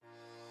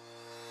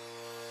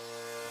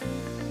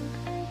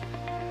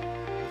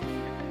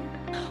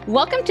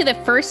Welcome to the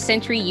First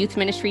Century Youth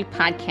Ministry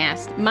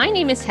podcast. My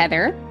name is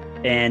Heather.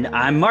 And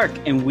I'm Mark,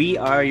 and we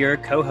are your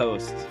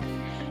co-hosts.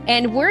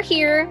 And we're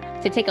here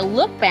to take a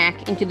look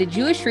back into the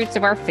Jewish roots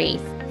of our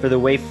faith for the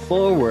way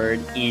forward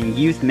in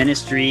youth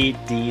ministry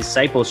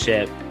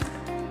discipleship.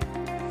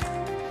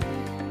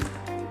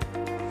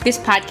 This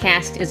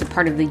podcast is a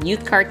part of the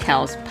Youth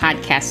Cartels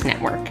Podcast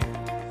Network.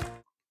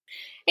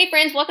 Hey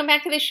friends, welcome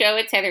back to the show.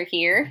 It's Heather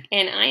here,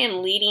 and I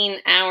am leading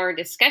our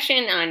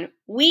discussion on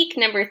week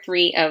number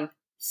 3 of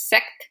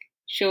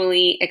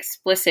Sexually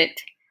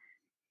Explicit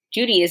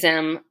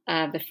Judaism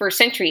of the first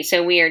century.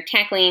 So we are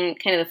tackling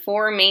kind of the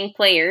 4 main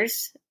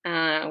players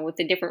with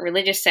the different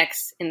religious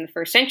sects in the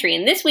first century.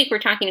 And this week we're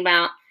talking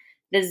about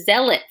the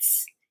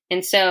Zealots.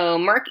 And so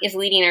Mark is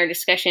leading our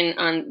discussion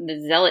on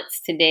the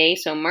Zealots today.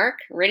 So Mark,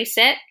 ready,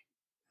 set,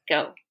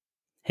 go.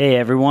 Hey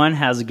everyone,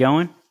 how's it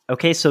going?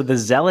 Okay, so the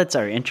Zealots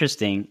are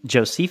interesting.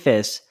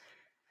 Josephus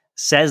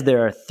says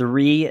there are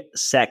 3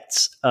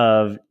 sects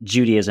of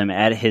Judaism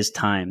at his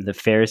time: the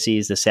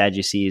Pharisees, the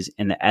Sadducees,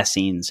 and the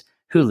Essenes,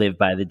 who lived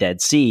by the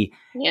Dead Sea.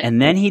 Yeah. And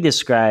then he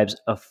describes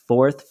a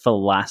 4th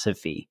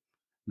philosophy,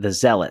 the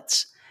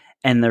Zealots.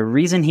 And the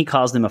reason he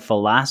calls them a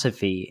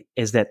philosophy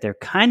is that they're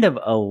kind of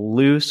a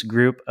loose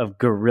group of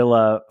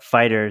guerrilla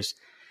fighters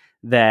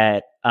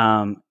that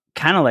kind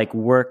of like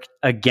work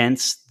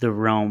against the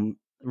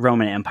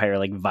Roman Empire,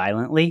 like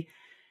violently.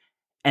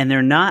 And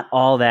they're not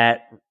all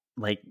that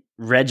like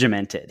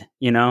regimented,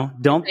 you know?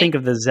 Don't think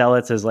of the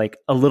Zealots as like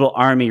a little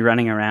army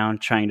running around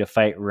trying to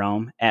fight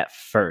Rome at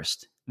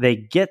first. They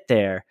get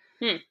there,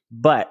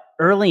 but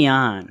early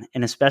on,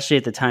 and especially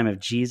at the time of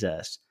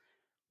Jesus,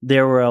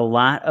 there were a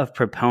lot of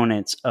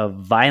proponents of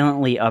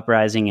violently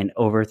uprising and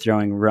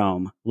overthrowing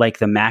Rome, like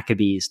the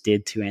Maccabees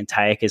did to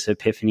Antiochus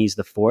Epiphanes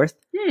IV.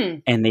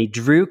 And they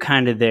drew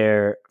kind of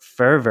their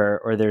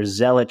fervor or their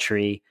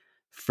zealotry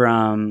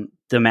from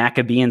the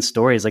Maccabean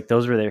stories. Like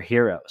those were their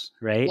heroes,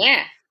 right?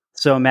 Yeah.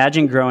 So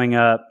imagine growing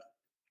up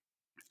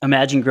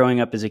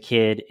as a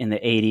kid in the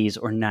 80s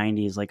or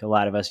 90s, like a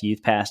lot of us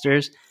youth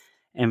pastors.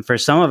 And for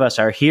some of us,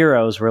 our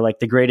heroes were like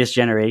the greatest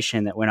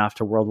generation that went off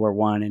to World War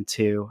I and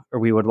II, or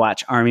we would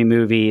watch army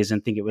movies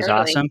and think it was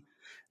awesome.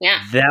 Yeah.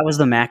 That was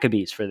the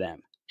Maccabees for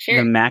them. Sure.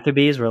 The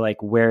Maccabees were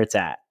like where it's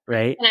at,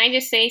 right? Can I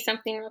just say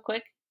something real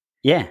quick?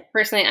 Yeah.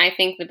 Personally, I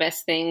think the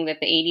best thing that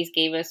the 80s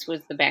gave us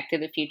was the Back to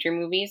the Future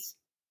movies.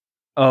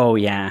 Oh,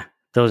 yeah.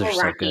 Those are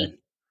so good.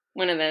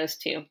 One of those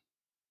two.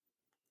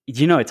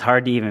 You know, it's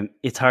hard to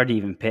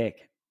even pick.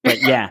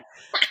 But yeah,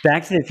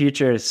 Back to the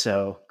Future is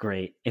so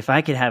great. If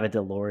I could have a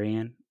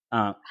DeLorean,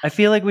 I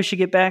feel like we should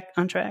get back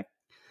on track.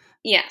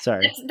 Yeah.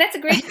 Sorry. That's a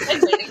great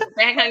segue.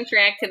 Back on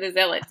track to the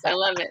Zealots. I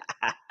love it.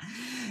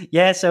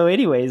 Yeah. So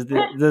anyways,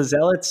 the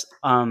Zealots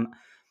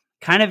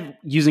kind of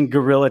using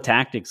guerrilla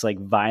tactics, like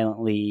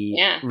violently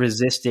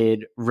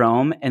resisted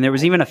Rome. And there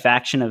was even a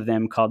faction of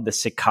them called the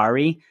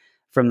Sicarii,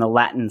 from the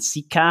Latin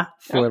sica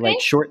for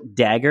like short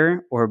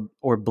dagger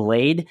or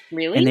blade.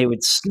 Really? And they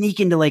would sneak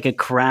into like a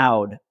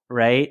crowd,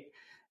 right?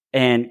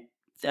 And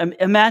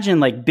imagine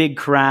like big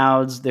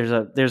crowds.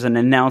 There's an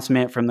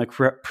announcement from the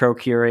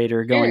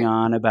procurator going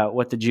on about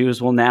what the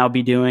Jews will now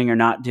be doing or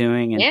not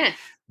doing. And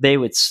they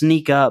would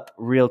sneak up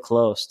real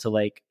close to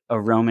like a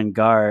Roman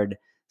guard,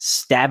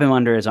 stab him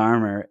under his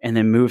armor, and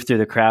then move through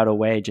the crowd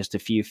away just a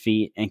few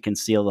feet and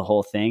conceal the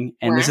whole thing.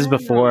 And this is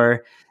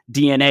before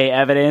DNA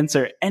evidence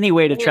or any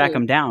way to track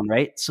them down,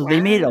 right? So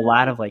they made a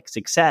lot of like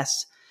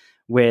success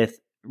with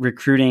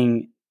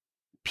recruiting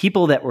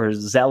people that were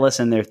zealous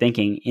in their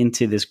thinking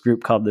into this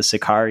group called the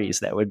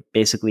Sicaries that would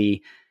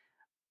basically,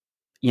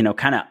 you know,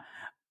 kind of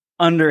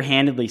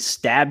underhandedly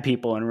stab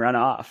people and run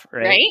off,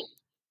 right?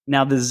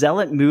 Now the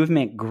zealot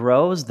movement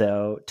grows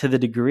though to the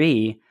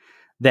degree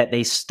that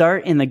they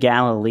start in the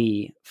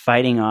Galilee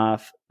fighting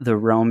off the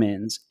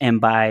Romans.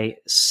 And by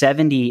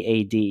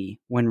 70 AD,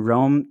 when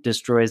Rome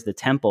destroys the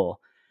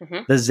temple,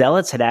 the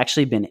Zealots had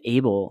actually been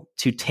able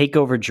to take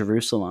over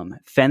Jerusalem,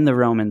 fend the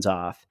Romans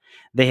off.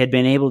 They had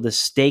been able to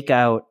stake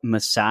out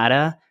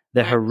Masada,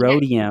 the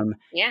Herodium,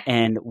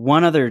 and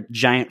one other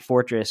giant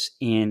fortress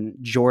in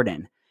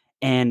Jordan.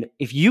 And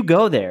if you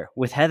go there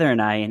with Heather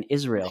and I in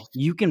Israel,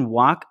 you can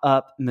walk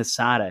up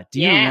Masada.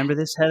 Do you remember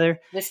this, Heather?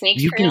 The Snake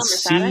Trail,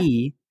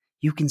 Masada?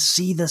 You can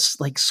see this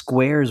like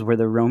squares where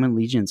the Roman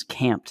legions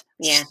camped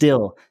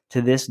still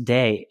to this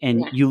day.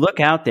 And you look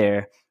out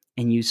there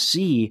and you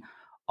see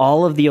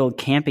all of the old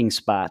camping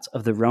spots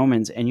of the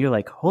Romans and you're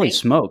like, holy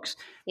smokes.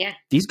 Yeah.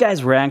 These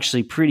guys were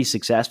actually pretty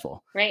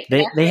successful. Right.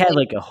 They had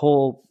like a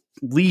whole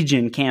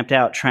legion camped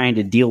out trying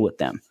to deal with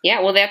them.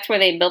 Yeah. Well, that's where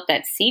they built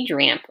that siege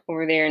ramp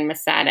over there in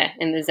Masada,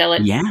 and the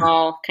Zealots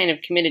all kind of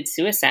committed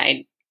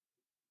suicide.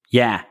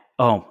 Yeah.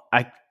 Oh,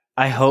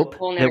 I hope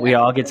that we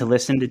all get to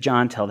listen to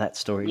John tell that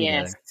story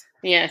together.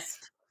 Yes.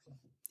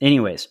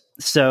 Anyways,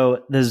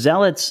 so the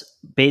Zealots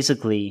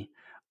basically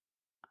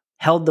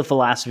held the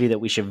philosophy that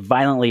we should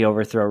violently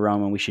overthrow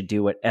Rome and we should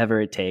do whatever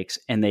it takes.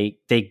 And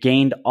they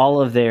gained all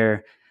of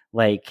their,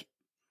 like,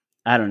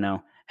 I don't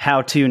know,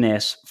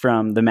 how-to-ness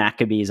from the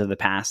Maccabees of the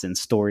past and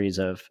stories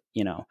of,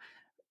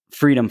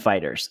 freedom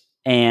fighters.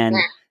 And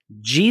Yeah.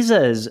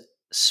 Jesus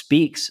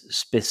speaks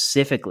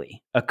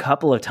specifically a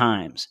couple of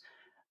times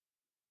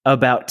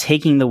about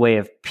taking the way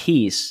of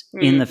peace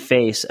in the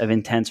face of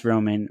intense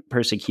Roman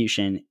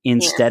persecution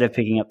instead of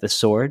picking up the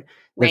sword.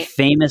 The Right.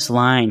 famous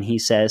line he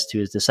says to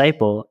his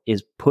disciple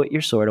is, "Put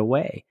your sword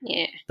away."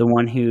 Yeah. The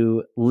one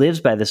who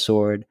lives by the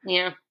sword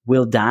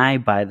will die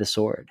by the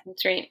sword.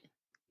 That's right.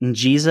 And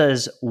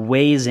Jesus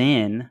weighs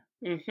in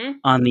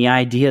on the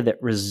idea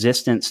that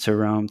resistance to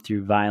Rome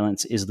through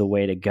violence is the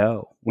way to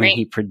go when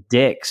he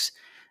predicts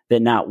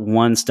that not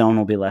one stone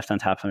will be left on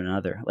top of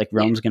another. Like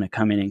Rome's going to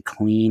come in and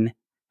clean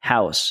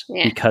house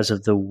because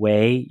of the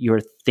way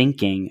you're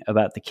thinking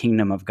about the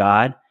kingdom of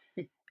God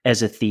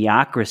as a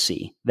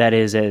theocracy. That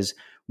is, as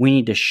we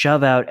need to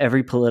shove out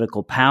every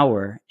political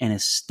power and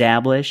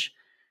establish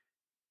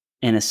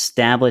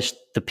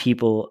the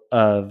people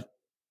of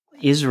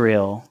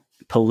Israel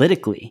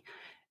politically.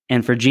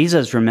 And for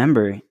Jesus,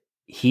 remember,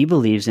 he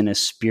believes in a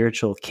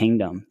spiritual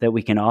kingdom that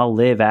we can all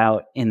live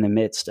out in the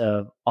midst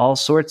of all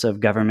sorts of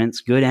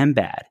governments, good and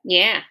bad.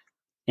 Yeah.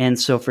 And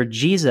so for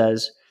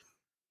Jesus,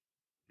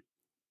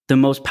 the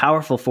most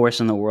powerful force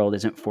in the world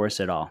isn't force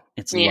at all.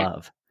 It's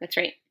love. That's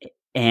right.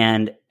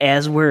 And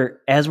as we're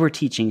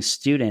teaching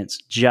students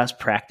just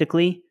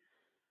practically,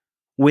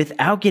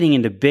 without getting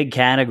into big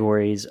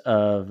categories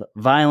of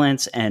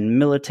violence and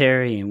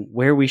military and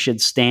where we should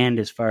stand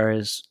as far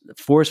as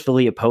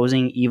forcefully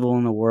opposing evil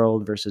in the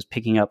world versus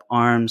picking up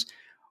arms,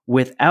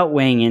 without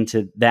weighing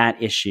into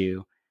that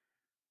issue,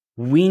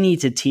 we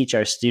need to teach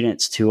our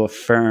students to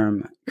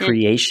affirm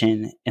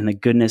creation and the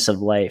goodness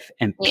of life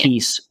and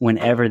peace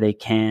whenever they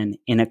can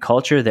in a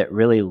culture that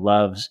really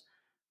loves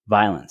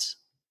violence.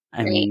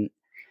 I mean,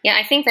 yeah,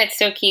 I think that's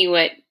so key.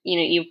 What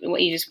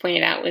you just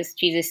pointed out was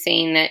Jesus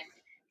saying that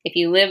if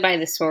you live by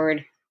the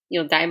sword,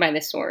 you'll die by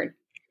the sword.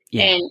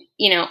 Yeah.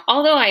 And,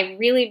 although I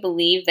really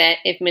believe that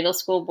if middle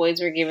school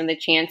boys were given the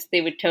chance, they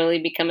would totally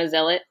become a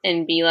zealot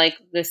and be like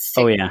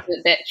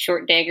that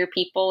short dagger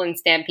people and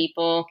stab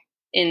people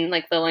in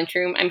like the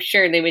lunchroom. I'm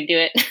sure they would do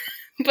it.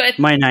 But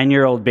my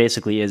 9-year-old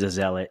basically is a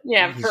zealot.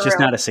 Yeah. He's just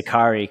not a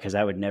Sicarii because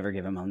I would never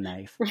give him a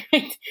knife.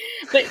 Right.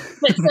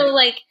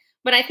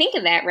 But I think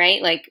of that, right?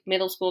 Like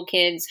middle school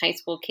kids, high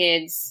school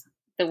kids,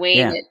 the way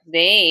that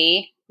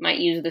they might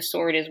use the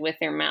sword is with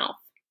their mouth,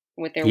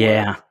 with their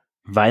words.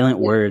 Violent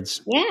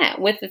words. Yeah,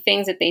 with the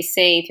things that they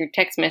say through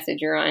text message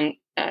or on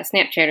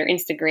Snapchat or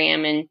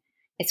Instagram, and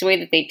it's the way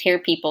that they tear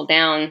people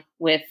down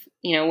with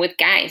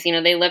guys.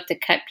 They love to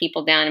cut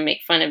people down and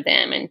make fun of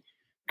them, and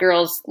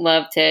girls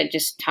love to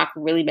just talk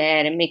really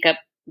bad and make up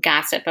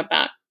gossip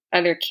about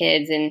other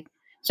kids. And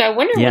so I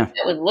wonder what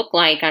that would look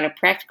like on a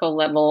practical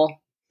level,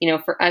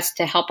 for us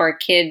to help our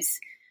kids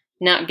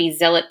not be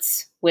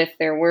zealots with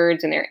their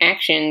words and their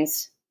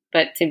actions,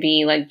 but to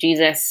be like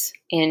Jesus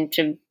and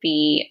to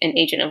be an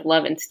agent of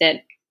love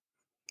instead.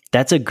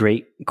 That's a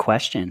great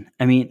question.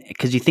 I mean,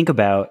 because you think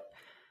about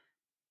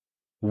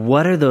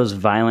what are those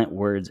violent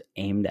words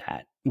aimed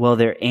at? Well,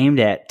 they're aimed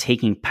at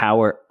taking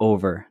power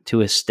over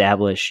to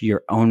establish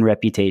your own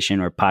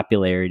reputation or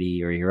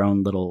popularity or your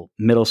own little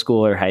middle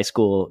school or high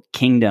school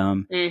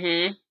kingdom.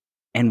 Mm-hmm.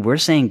 And we're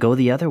saying go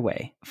the other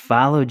way.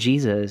 Follow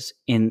Jesus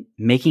in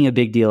making a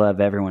big deal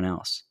of everyone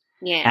else.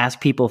 Yeah. Ask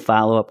people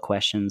follow-up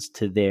questions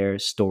to their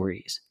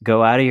stories.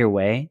 Go out of your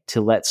way to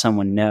let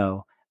someone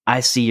know, I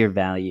see your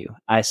value.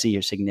 I see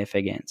your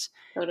significance.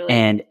 Totally.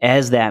 And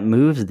as that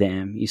moves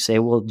them, you say,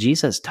 well,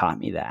 Jesus taught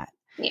me that.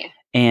 Yeah.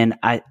 And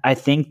I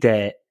think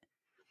that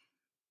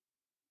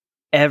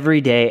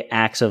everyday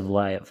acts of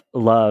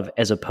love,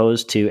 as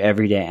opposed to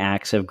everyday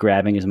acts of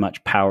grabbing as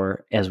much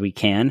power as we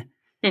can,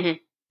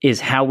 is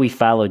how we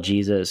follow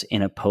Jesus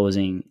in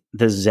opposing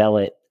the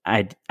zealot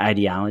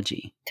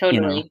ideology.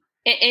 Totally.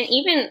 And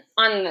even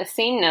on the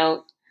same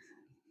note,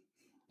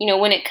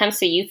 when it comes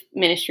to youth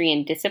ministry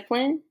and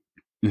discipline,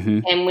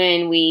 and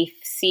when we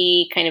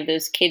see kind of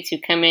those kids who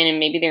come in and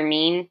maybe they're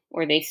mean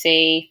or they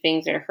say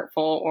things that are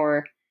hurtful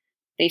or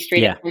they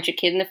straight up punch a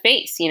kid in the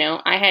face.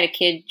 I had a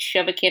kid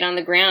shove a kid on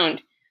the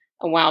ground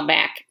a while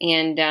back.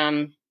 And,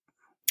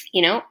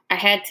 I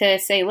had to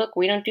say, look,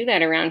 we don't do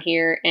that around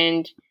here.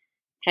 And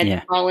had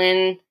to call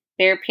in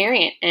their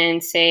parent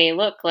and say,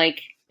 look,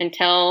 like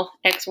until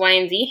X, Y,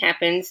 and Z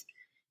happens,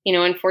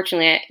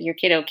 unfortunately, your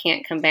kiddo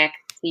can't come back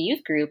to the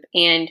youth group.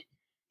 And,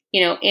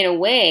 in a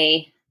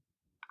way,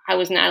 I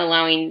was not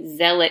allowing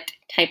zealot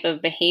type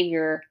of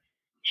behavior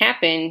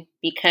happen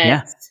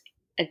because,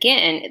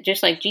 again,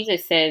 just like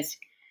Jesus says,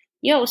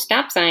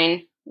 stop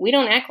sign, we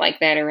don't act like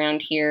that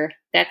around here.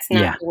 That's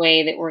not the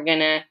way that we're going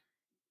to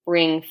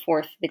bring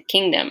forth the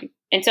kingdom.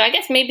 And so I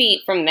guess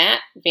maybe from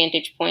that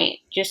vantage point,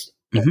 just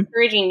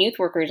encouraging youth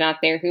workers out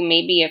there who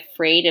may be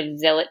afraid of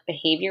zealot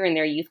behavior in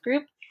their youth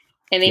group,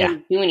 and they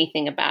don't do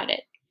anything about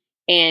it.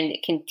 And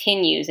it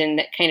continues and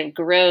that kind of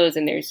grows,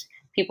 and there's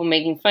people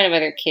making fun of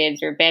other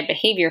kids or bad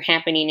behavior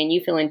happening, and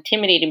you feel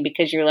intimidated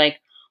because you're like,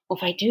 well,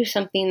 if I do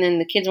something, then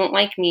the kids won't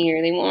like me,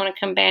 or they won't want to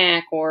come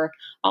back, or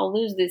I'll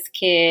lose this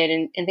kid,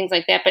 and things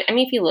like that. But I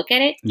mean, if you look at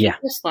it, Yeah.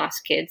 Jesus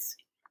lost kids,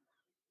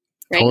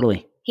 right?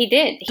 Totally. He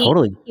did.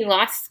 Totally. He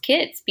lost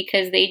kids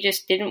because they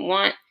just didn't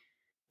want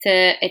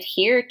to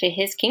adhere to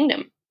his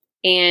kingdom.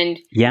 And,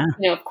 Yeah.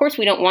 of course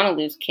we don't want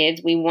to lose kids.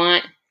 We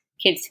want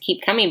kids to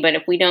keep coming. But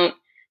if we don't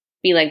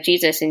be like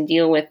Jesus and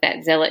deal with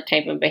that zealot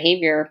type of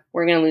behavior,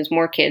 we're going to lose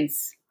more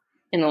kids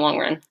in the long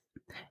run.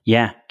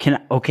 Yeah.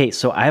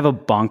 So I have a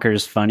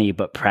bonkers funny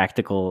but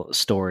practical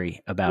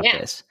story about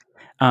this.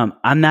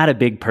 I'm not a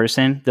big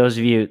person. Those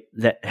of you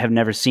that have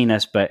never seen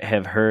us but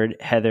have heard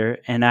Heather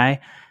and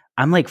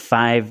I'm like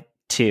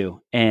 5'2",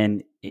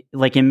 and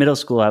like in middle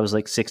school I was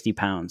like 60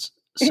 pounds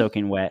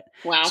soaking wet.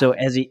 Wow. So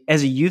as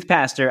a youth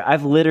pastor,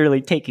 I've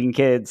literally taken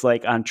kids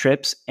like on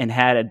trips and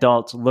had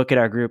adults look at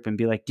our group and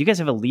be like, "Do you guys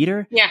have a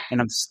leader?" Yeah.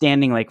 And I'm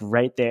standing like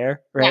right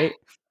there, right? Yeah.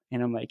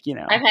 And I'm like, I've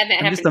had that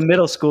I'm happen just a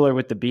middle schooler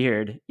with the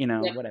beard,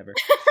 whatever.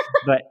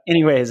 But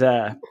anyways,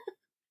 I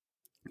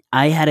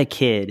had a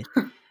kid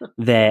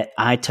that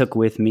I took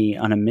with me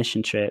on a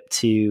mission trip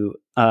to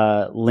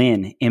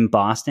Lynn in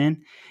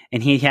Boston.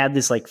 And he had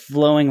this like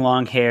flowing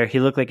long hair. He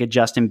looked like a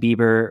Justin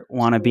Bieber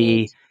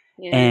wannabe.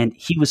 Yeah. And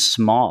he was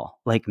small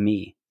like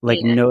me,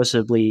 like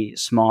noticeably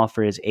small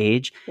for his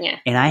age. Yeah.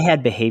 And I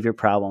had behavior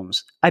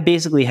problems. I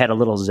basically had a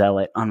little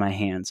zealot on my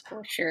hands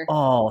For sure.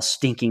 all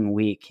stinking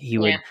week. He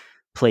would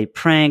play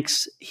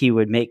pranks. He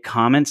would make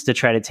comments to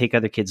try to take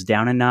other kids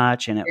down a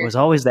notch. And it was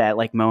always that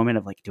like moment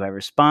of like, do I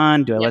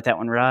respond? Do I let that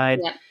one ride?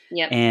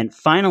 Yep. And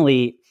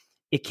finally,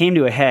 it came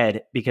to a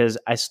head because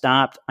I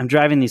stopped. I'm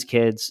driving these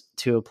kids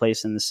to a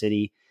place in the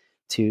city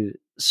to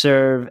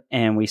serve,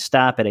 and we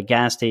stop at a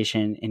gas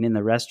station, and in the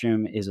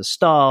restroom is a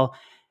stall.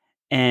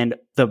 And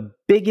the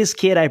biggest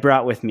kid I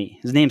brought with me,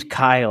 his name's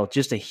Kyle,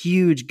 just a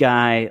huge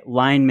guy,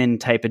 lineman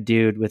type of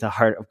dude with a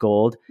heart of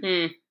gold.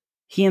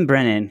 He and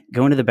Brennan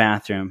go into the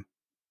bathroom,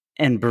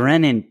 and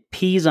Brennan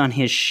pees on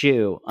his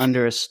shoe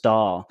under a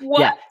stall. What?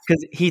 Yeah,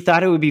 because he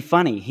thought it would be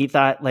funny. He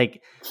thought,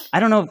 like, I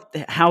don't know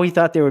how he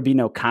thought there would be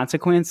no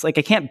consequence. Like,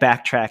 I can't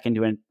backtrack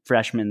into a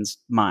freshman's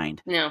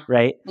mind. No.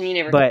 Right? You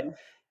never but can.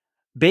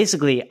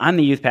 Basically, I'm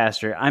the youth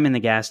pastor. I'm in the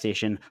gas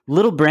station.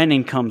 Little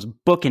Brendan comes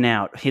booking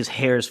out. His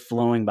hair's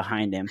flowing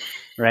behind him,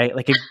 right?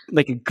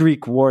 Like a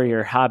Greek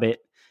warrior hobbit.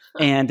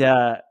 And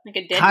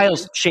like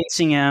Kyle's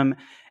chasing him,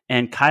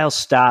 and Kyle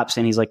stops,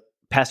 and he's like,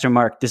 "Pastor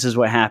Mark, this is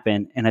what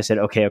happened." And I said,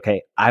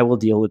 okay, I will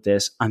deal with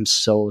this. I'm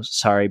so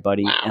sorry,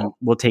 buddy. Wow. And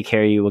we'll take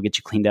care of you. We'll get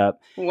you cleaned up.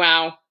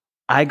 Wow.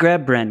 I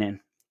grabbed Brendan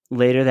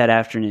later that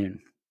afternoon,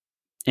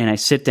 and I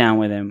sit down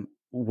with him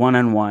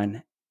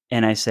one-on-one.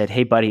 And I said,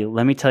 "Hey, buddy,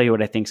 let me tell you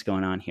what I think's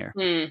going on here.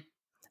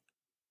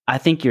 I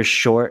think you're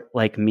short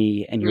like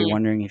me, and you're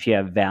wondering if you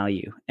have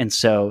value. And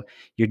so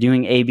you're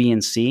doing A, B,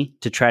 and C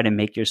to try to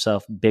make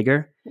yourself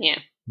bigger. Yeah.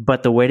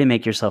 But the way to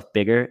make yourself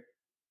bigger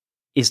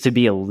is to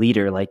be a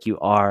leader like you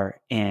are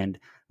and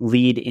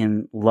lead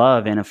in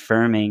love and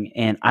affirming."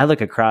 And I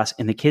look across,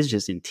 and the kid's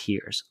just in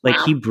tears. Like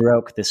he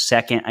broke the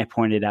second I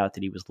pointed out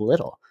that he was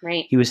little.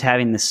 Right. He was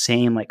having the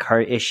same like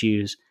heart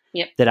issues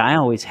that I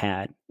always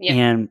had. Yep.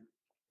 And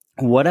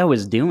what I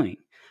was doing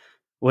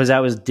was I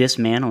was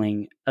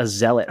dismantling a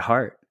zealot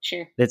heart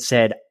that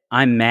said,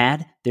 "I'm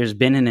mad. There's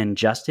been an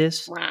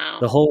injustice. Wow.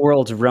 The whole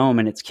world's Rome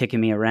and it's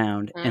kicking me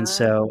around. And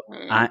so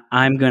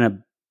I'm going to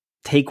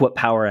take what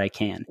power I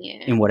can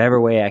in whatever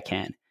way I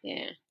can."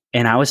 Yeah.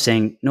 And I was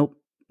saying, nope,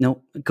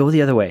 go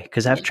the other way,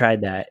 because I've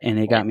tried that and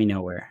it got me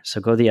nowhere. So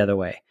go the other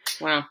way.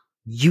 Wow.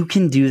 You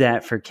can do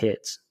that for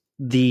kids.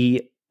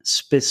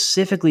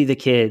 Specifically the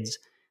kids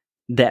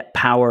that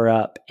power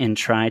up and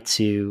try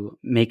to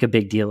make a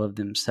big deal of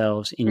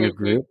themselves in your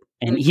group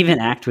and even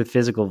act with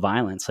physical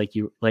violence, like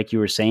you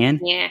were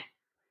saying. Yeah.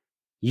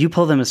 You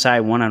pull them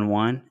aside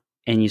one-on-one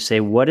and you say,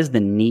 what is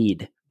the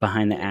need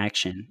behind the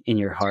action in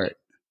your heart?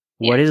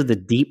 What is the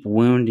deep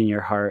wound in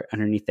your heart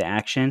underneath the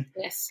action?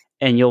 Yes.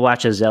 And you'll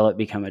watch a zealot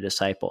become a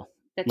disciple.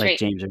 That's like right.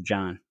 James or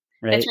John,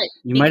 right? That's right.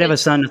 You might have a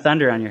son of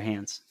thunder on your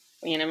hands.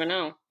 You never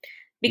know.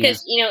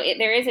 Because,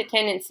 there is a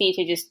tendency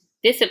to just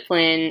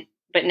discipline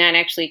but not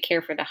actually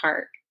care for the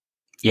heart.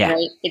 Yeah.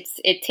 Right?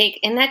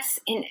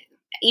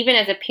 Even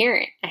as a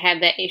parent, I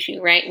have that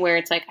issue, right? Where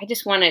it's like, I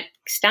just want to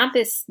stop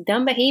this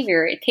dumb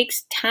behavior. It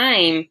takes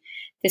time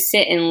to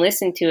sit and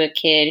listen to a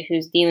kid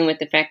who's dealing with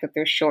the fact that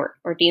they're short,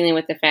 or dealing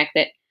with the fact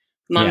that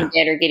mom and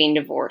dad are getting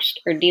divorced,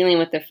 or dealing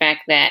with the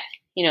fact that,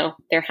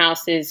 their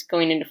house is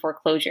going into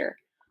foreclosure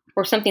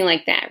or something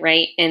like that.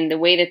 Right. And the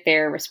way that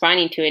they're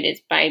responding to it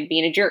is by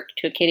being a jerk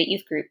to a kid at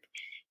youth group.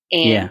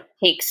 And it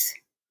takes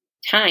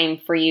time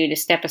for you to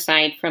step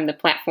aside from the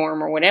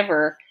platform or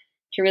whatever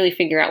to really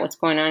figure out what's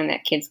going on in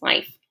that kid's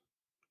life.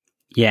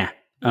 Yeah.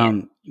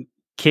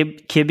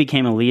 Kid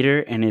became a leader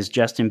in his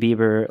Justin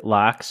Bieber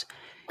locks.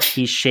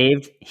 He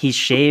shaved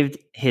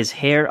his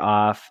hair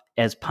off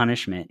as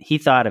punishment. He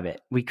thought of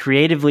it. We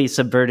creatively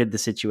subverted the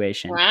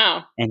situation.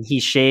 Wow. And he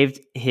shaved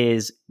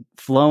his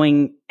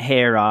flowing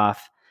hair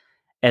off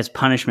as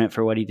punishment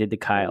for what he did to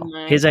Kyle.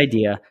 His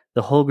idea.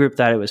 The whole group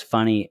thought it was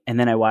funny. And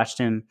then I watched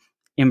him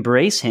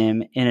embrace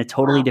him in a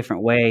totally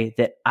different way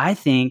that I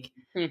think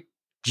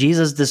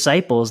Jesus'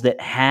 disciples that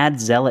had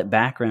zealot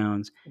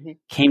backgrounds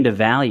came to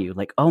value.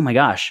 Like, oh my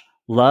gosh,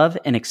 love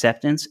and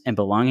acceptance and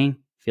belonging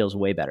feels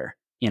way better,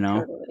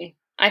 Totally.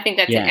 I think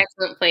that's an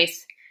excellent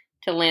place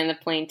to land the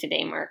plane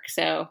today, Mark.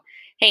 So,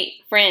 hey,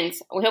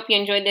 friends, we hope you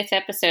enjoyed this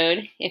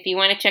episode. If you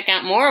want to check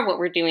out more of what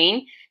we're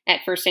doing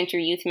at First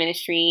Century Youth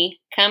Ministry,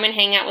 come and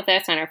hang out with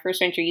us on our First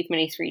Century Youth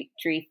Ministry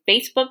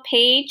Facebook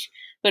page.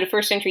 Go to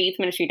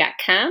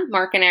firstcenturyyouthministry.com.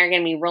 Mark and I are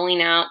going to be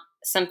rolling out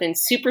something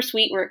super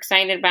sweet we're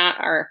excited about.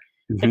 Our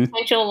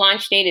potential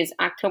launch date is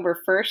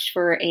October 1st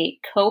for a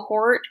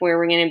cohort where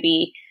we're going to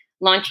be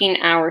launching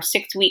our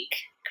 6-week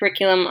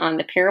curriculum on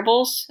the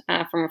parables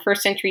from a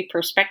first century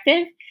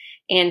perspective.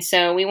 And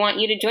so we want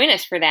you to join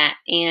us for that.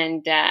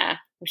 And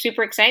we're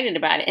super excited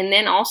about it. And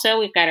then also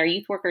we've got our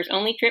Youth Workers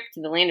Only trip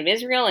to the land of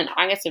Israel in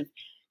August of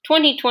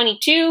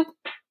 2022.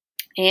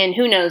 And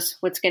who knows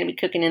what's going to be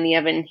cooking in the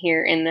oven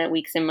here in the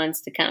weeks and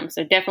months to come.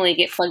 So definitely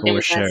get plugged in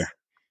with us.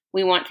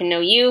 We want to know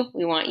you.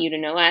 We want you to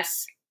know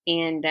us.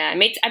 And I've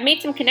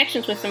made some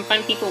connections with some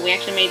fun people. We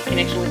actually made a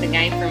connection with a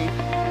guy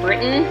from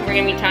Britain. We're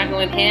going to be talking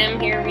with him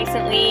here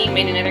recently.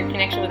 Made another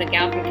connection with a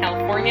gal from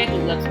California who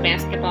loves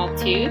basketball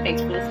too.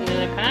 Thanks for listening to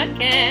the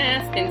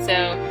podcast. And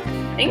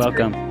so thanks.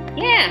 Welcome.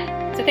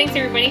 So thanks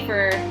everybody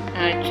for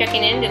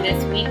checking in to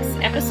this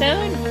week's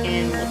episode.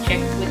 And we'll check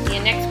with you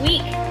next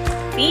week.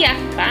 See ya.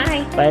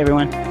 Bye. Bye,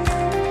 everyone.